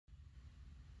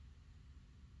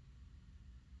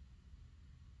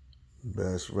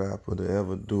Best rapper to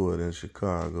ever do it in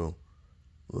Chicago.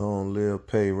 Long live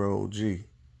Payroll G.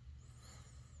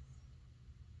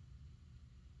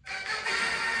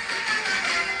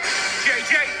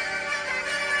 JJ.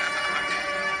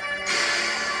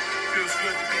 Feels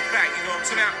good to be back, you know what I'm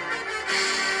saying?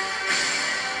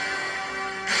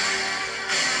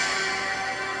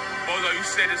 Although you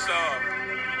said it's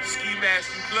ski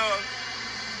mask and glove.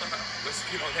 Let's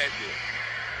get on that deal.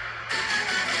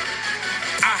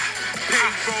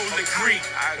 Payroll agree.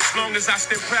 As long as I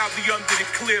stay proudly under the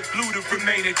clear blue to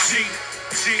remain a G.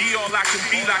 Be all I can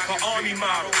be like an army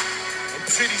model.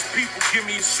 To these people, give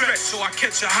me a stretch so I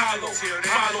catch a hollow.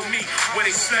 Follow me where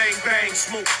they slang, bang,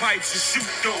 smoke pipes and shoot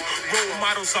dope. Role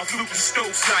models are fluky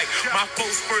stoves like my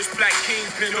first black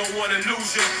kingpin, don't wanna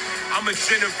lose you. I'm a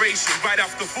generation right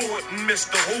off the fort and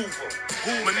Mr. Hoover.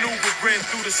 Maneuvering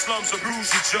through the slums of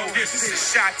Rouge Joe. This is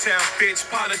Chi-Town, bitch.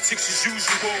 Politics as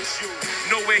usual.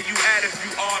 Nowhere you at if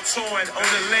you are torn. On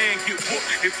the land, get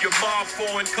whooped if you're mob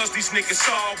foreign. Cause these niggas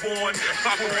are born.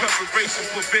 Proper preparation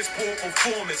for this poor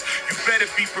performance. You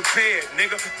better be prepared,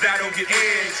 nigga. That'll get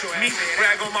aired. Me,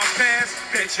 brag on my past,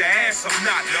 bet your ass I'm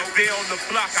not. There on the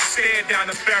block, I stare down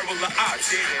the barrel of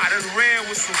ops. I done ran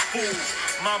with some fools.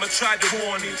 Mama tried to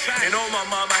warn me. And all my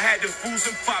mama had the fools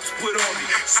and pops put on me.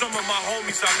 Some of my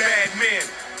homies are bad men.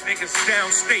 Niggas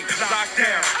downstate, locked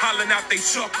down, hollering out they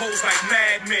chuck hoes like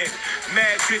madmen.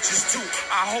 Mad bitches too,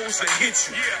 I hoes will hit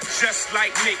you, just like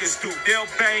niggas do. They'll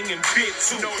bang and bit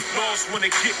too. Laws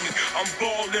wanna get me, I'm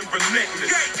ballin'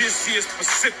 relentless. This year's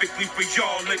specifically for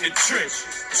y'all in the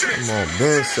trenches. Come on,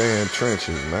 been saying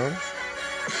trenches, man.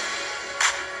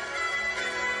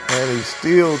 And he's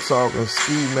still talking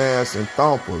ski masks and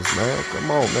thumpers, man.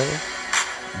 Come on, man.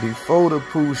 Before the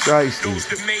poo shiesties. Those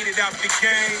that made it out the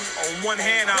game, on one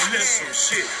hand I listen.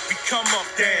 Shit, we come up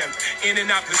damned, in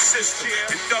and out the system.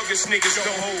 The thuggish niggas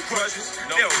don't hold grudges,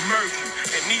 they'll murder you.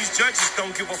 And these judges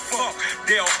don't give a fuck,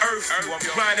 they'll earth you. I'm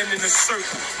grinding in a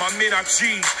circle, my men are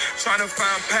G's, trying to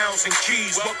find pounds and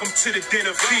keys. Welcome to the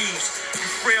den of thieves. You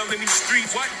frail in these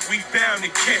streets, we bound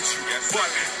to catch you.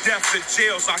 But death to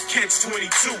jails, I catch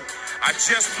 22. I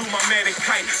just flew my man a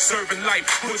kite, serving life.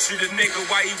 Butchered a nigga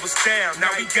while he was down.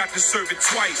 Now he got to serve it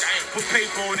twice. Put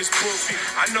paper on his book.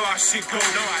 I know I should go.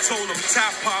 Told him top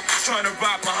pop, trying to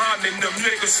rob Muhammad in them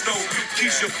liquor store.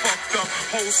 Keisha fucked up,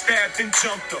 whole stabbed and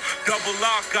jumped her. Double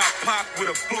R got popped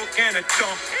with a book and a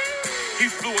thump. He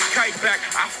flew a kite back,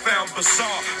 I found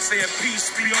bizarre. Saying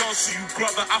peace be unto you,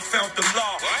 brother, I found the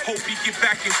law. Hope he get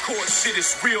back in court, shit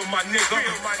is real, my nigga.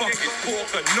 Fuck it, pork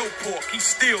or no pork, he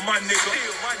still my nigga.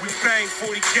 We bang for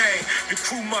the gang, the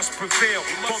crew must prevail.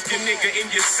 Bump your nigga in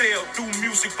your cell, do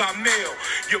music by mail.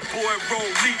 Your boy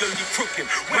roll legally crookin',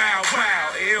 wow,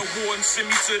 wow. Air warden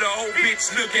send me to the whole bitch,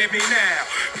 look at me now.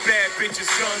 Bad bitches,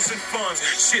 guns and funds,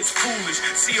 shit's foolish.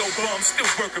 CO bums still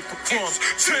working for crumbs.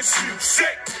 Trench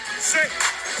music, say.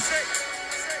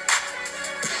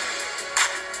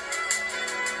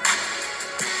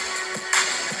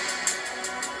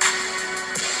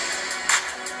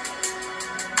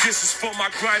 This is for my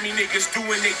grimy niggas doing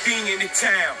their thing in the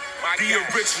town. The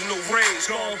original rays,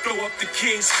 gon' throw up the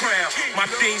king's crown. My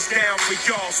thing's down for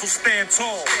y'all, so stand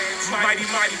tall. Mighty,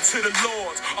 mighty to the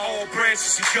lords, all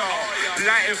branches of y'all.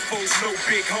 Latin folks, no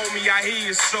big homie, I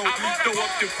hear you so. Throw up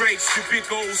the brakes, the big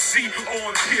old C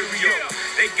on Imperial.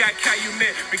 They got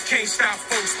calumet, but can't stop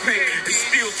folks pay. It's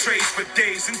still trades for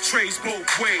days and trades both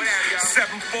ways.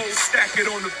 7-fold, stack it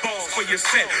on the balls for your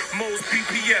set. Mo's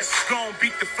BPS, gon'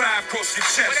 beat the 5 cross your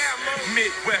chest.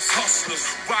 Midwest hustlers,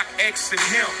 rock X and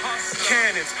hemp.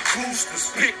 Cannons,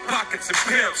 boosters, pickpockets, and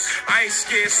pimps. I ain't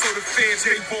scared, so the fans,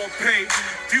 they won't pay.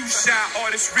 Few shy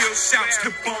artists, real shouts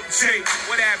to bump J.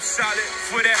 What up, solid?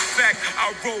 For that fact,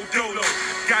 I roll dolo.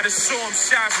 Gotta show them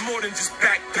shots more than just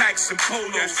backpacks and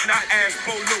polos. Not ask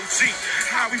Polo G,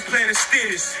 how we plan to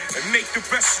steer this and make the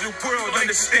rest of the world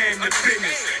understand the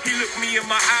business. He looked me in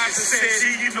my eyes and said,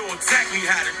 "See, you know exactly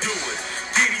how to do it.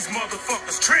 Get these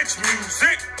motherfuckers trench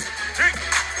music."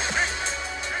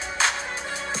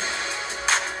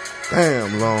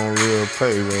 Damn, long live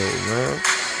Payroll, man.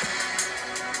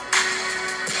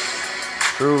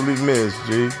 Truly missed,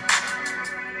 G.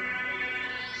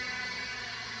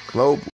 Global.